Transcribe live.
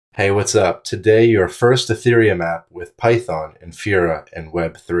Hey, what's up? Today, your first Ethereum app with Python, Infura, and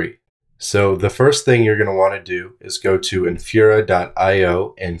Web3. So the first thing you're going to want to do is go to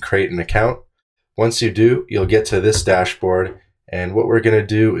infura.io and create an account. Once you do, you'll get to this dashboard, and what we're going to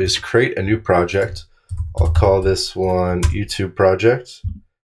do is create a new project. I'll call this one YouTube project.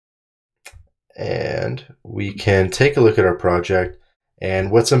 And we can take a look at our project.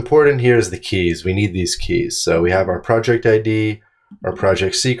 And what's important here is the keys. We need these keys. So we have our project ID, our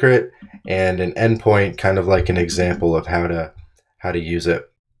project secret, and an endpoint, kind of like an example of how to use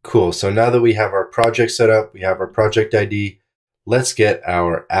it. Cool. So now that we have our project set up, we have our project ID, let's get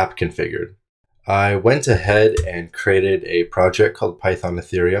our app configured. I went ahead and created a project called Python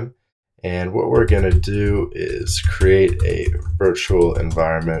Ethereum. And what we're going to do is create a virtual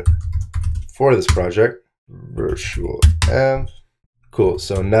environment for this project. Virtual env. Cool.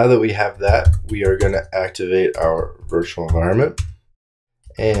 So now that we have that, we are going to activate our virtual environment.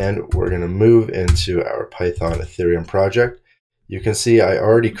 And we're going to move into our Python Ethereum project. You can see I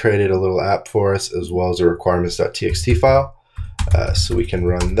already created a little app for us as well as a requirements.txt file. So we can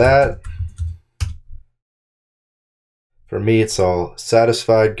run that. For me, it's all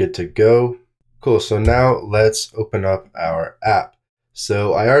satisfied, good to go. Cool, so now let's open up our app.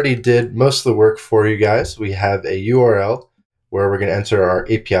 So I already did most of the work for you guys. We have a URL where we're going to enter our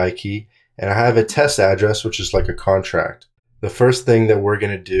API key, and I have a test address, which is like a contract. The first thing that we're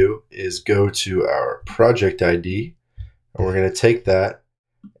going to do is go to our project ID, and we're going to take that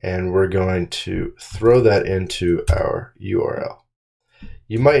and we're going to throw that into our URL.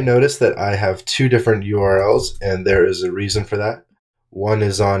 You might notice that I have two different URLs, and there is a reason for that. One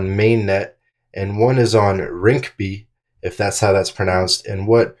is on mainnet and one is on Rinkeby, if that's how that's pronounced. And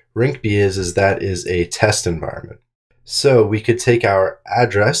what Rinkeby is that is a test environment. So we could take our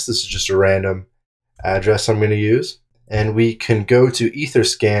address, this is just a random address I'm going to use, and we can go to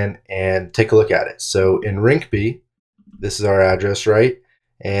Etherscan and take a look at it. So in Rinkeby, this is our address, right?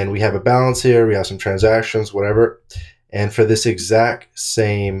 And we have a balance here, we have some transactions, whatever. And for this exact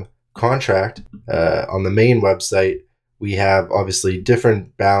same contract on the main website, we have obviously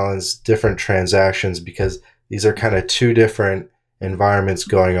different balance, different transactions, because these are kind of two different environments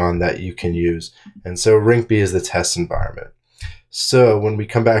going on that you can use. And so Rinkeby is the test environment. So when we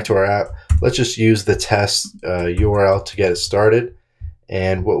come back to our app, let's just use the test URL to get it started.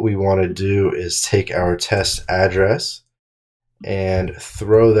 And what we want to do is take our test address and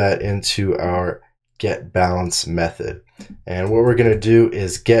throw that into our get balance method. And what we're going to do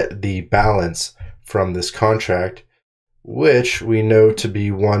is get the balance from this contract, which we know to be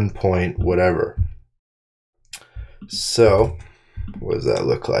 1 point whatever. So what does that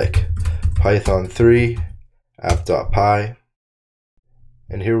look like? Python 3 app.py.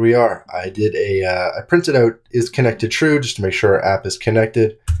 And here we are. I printed out is connected true just to make sure our app is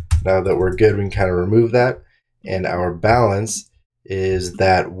connected. Now that we're good, we can kind of remove that. And our balance is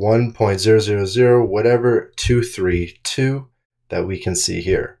that 1.000 whatever 232 that we can see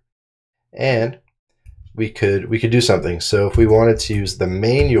here. And we could do something. So if we wanted to use the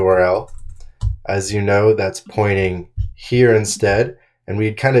main URL, as you know, that's pointing here instead, and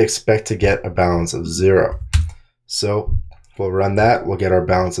we'd kind of expect to get a balance of 0. So we'll run that, we'll get our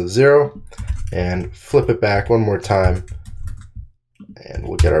balance of 0, and flip it back one more time, and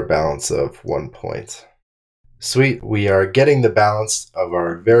we'll get our balance of 1 point. Sweet, we are getting the balance of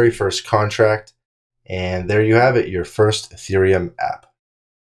our very first contract, and there you have it, your first Ethereum app.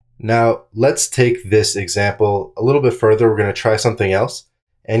 Now, let's take this example a little bit further. We're going to try something else,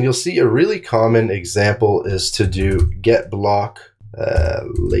 and you'll see a really common example is to do get block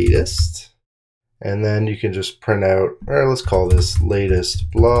latest, and then you can just print out, or let's call this latest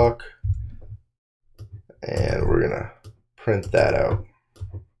block, and we're going to print that out.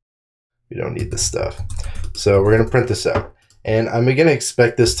 We don't need this stuff. So we're going to print this out. And I'm going to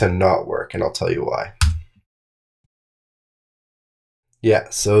expect this to not work, and I'll tell you why. Yeah,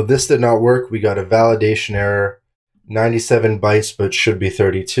 so this did not work. We got a validation error, 97 bytes, but should be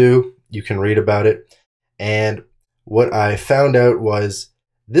 32. You can read about it. And what I found out was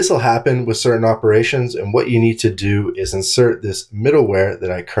this will happen with certain operations, and what you need to do is insert this middleware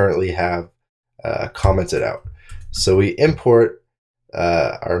that I currently have commented out. So we import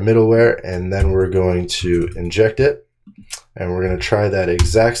our middleware, and then we're going to inject it, and we're going to try that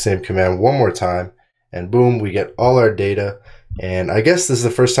exact same command one more time, and boom, we get all our data. And I guess this is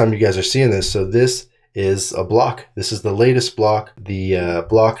the first time you guys are seeing this, so this is a block. This is the latest block. The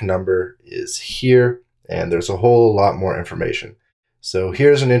block number is here, and there's a whole lot more information. So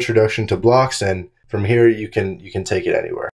here's an introduction to blocks, and from here you can take it anywhere.